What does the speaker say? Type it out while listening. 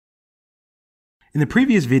In the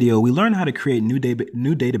previous video, we learned how to create new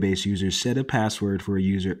database users, set a password for a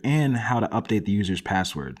user, and how to update the user's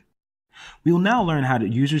password. We will now learn how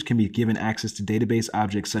users can be given access to database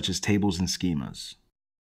objects such as tables and schemas.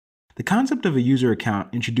 The concept of a user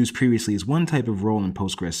account introduced previously is one type of role in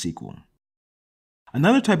PostgreSQL.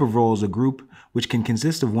 Another type of role is a group, which can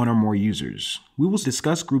consist of one or more users. We will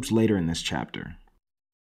discuss groups later in this chapter.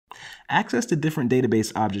 Access to different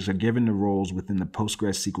database objects are given to roles within the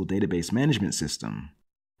PostgreSQL database management system.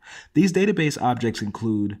 These database objects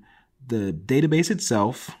include the database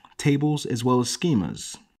itself, tables, as well as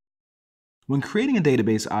schemas. When creating a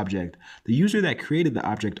database object, the user that created the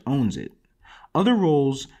object owns it. Other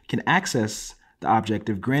roles can access the object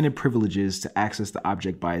if granted privileges to access the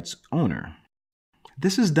object by its owner.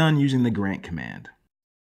 This is done using the grant command.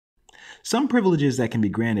 Some privileges that can be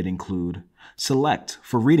granted include select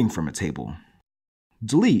for reading from a table,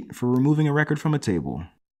 delete for removing a record from a table,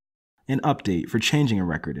 and update for changing a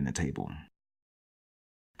record in a table.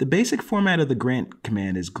 The basic format of the grant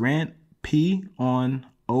command is grant p on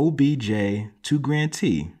obj to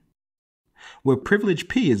grantee, where privilege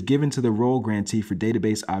p is given to the role grantee for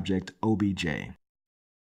database object obj.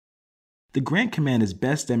 The grant command is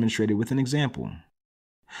best demonstrated with an example.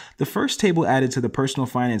 The first table added to the personal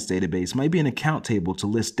finance database might be an account table to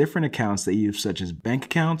list different accounts that you use, such as bank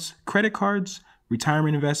accounts, credit cards,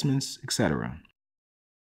 retirement investments, etc.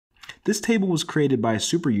 This table was created by a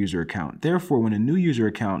super user account. Therefore, when a new user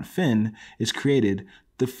account, Fin, is created,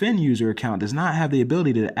 the Fin user account does not have the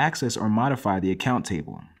ability to access or modify the account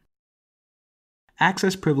table.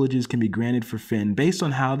 Access privileges can be granted for Fin based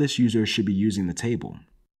on how this user should be using the table.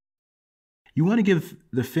 You want to give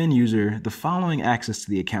the Fin user the following access to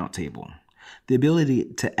the account table: the ability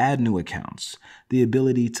to add new accounts, the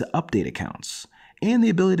ability to update accounts, and the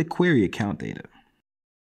ability to query account data.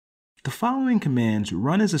 The following commands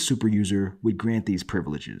run as a super user would grant these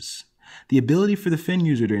privileges: the ability for the Fin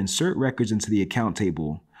user to insert records into the account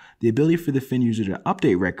table, the ability for the Fin user to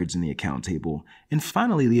update records in the account table, and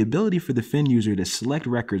finally, the ability for the Fin user to select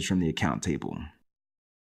records from the account table.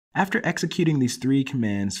 After executing these three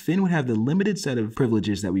commands, Fin would have the limited set of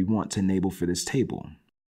privileges that we want to enable for this table.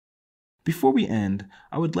 Before we end,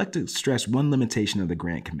 I would like to stress one limitation of the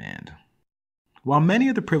grant command. While many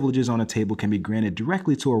of the privileges on a table can be granted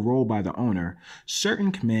directly to a role by the owner,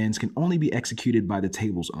 certain commands can only be executed by the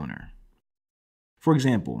table's owner. For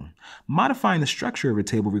example, modifying the structure of a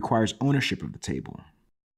table requires ownership of the table.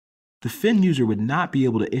 The Fin user would not be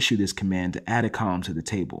able to issue this command to add a column to the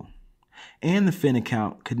table, and the Fin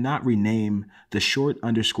account could not rename the short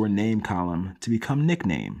underscore name column to become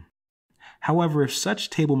nickname. However, if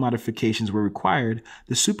such table modifications were required,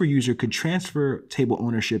 the super user could transfer table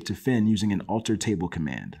ownership to Fin using an alter table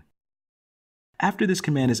command. After this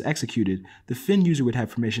command is executed, the Fin user would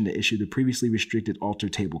have permission to issue the previously restricted alter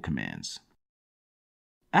table commands.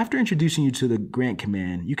 After introducing you to the grant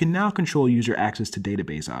command, you can now control user access to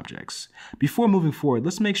database objects. Before moving forward,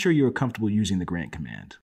 let's make sure you are comfortable using the grant command.